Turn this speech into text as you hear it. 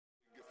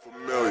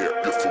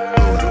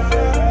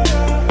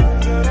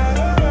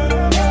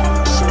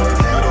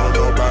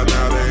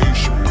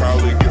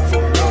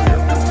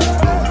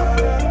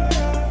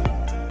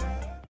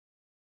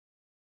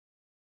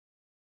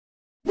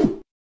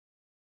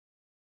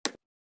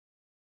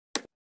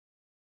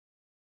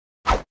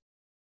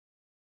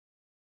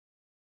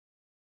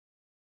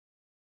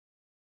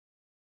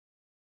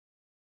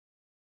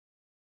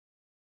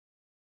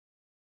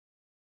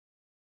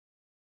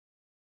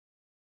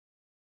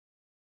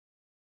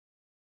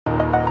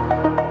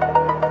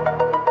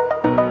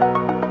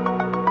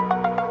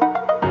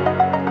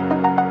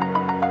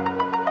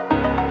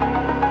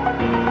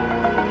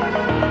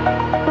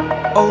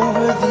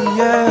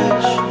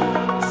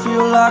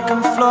like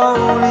I'm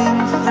floating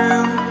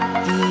through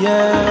the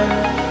air.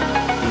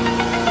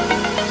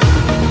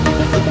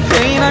 The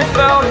pain I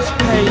felt is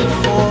paid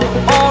for,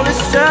 all is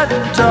said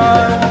and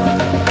done.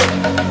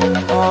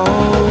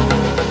 Oh,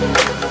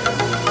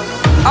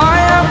 I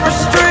am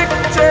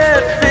restricted,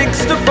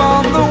 fixed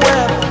upon the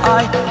web.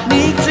 I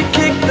need to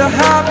kick the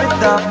habit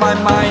that my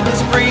mind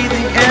is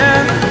breathing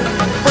in.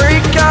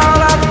 Break out,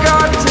 I've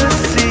got to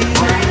see.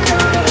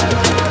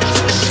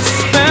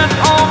 Spent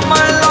all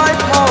my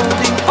life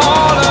holding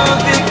all of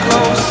it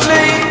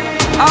closely.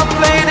 I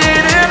played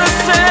it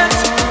innocent,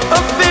 a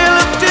feel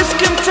of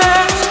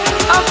discontent.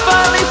 I'm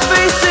finally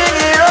facing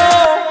it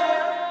all,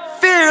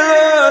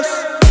 fearless.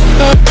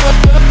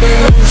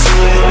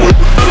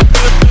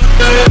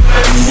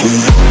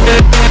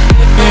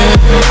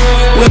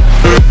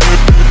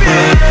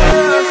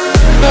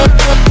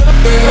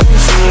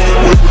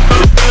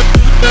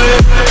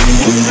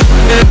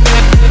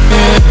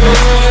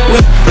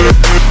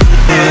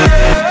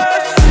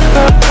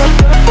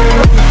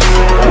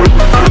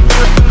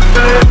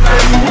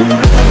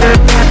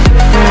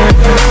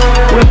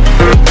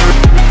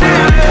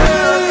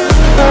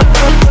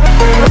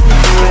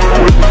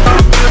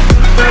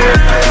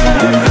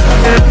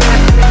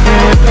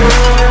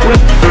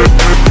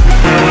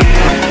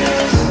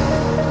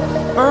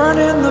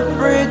 Burning the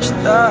bridge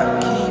that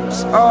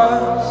keeps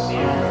us.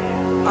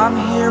 I'm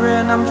here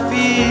and I'm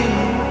feeling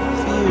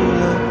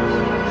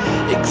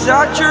fearless.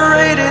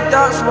 Exaggerated,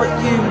 that's what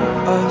you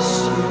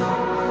assume.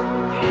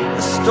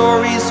 The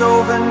story's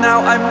over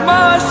now, I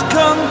must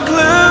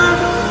conclude.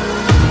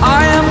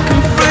 I am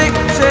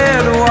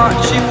conflicted,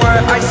 watching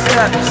where I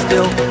step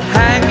still,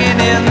 hanging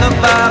in the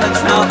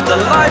balance. Not the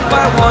life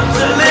I want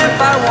to live,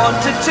 I want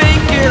to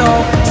take it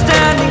all.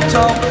 Standing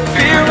tall,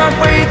 fear I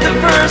weighed the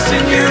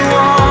person you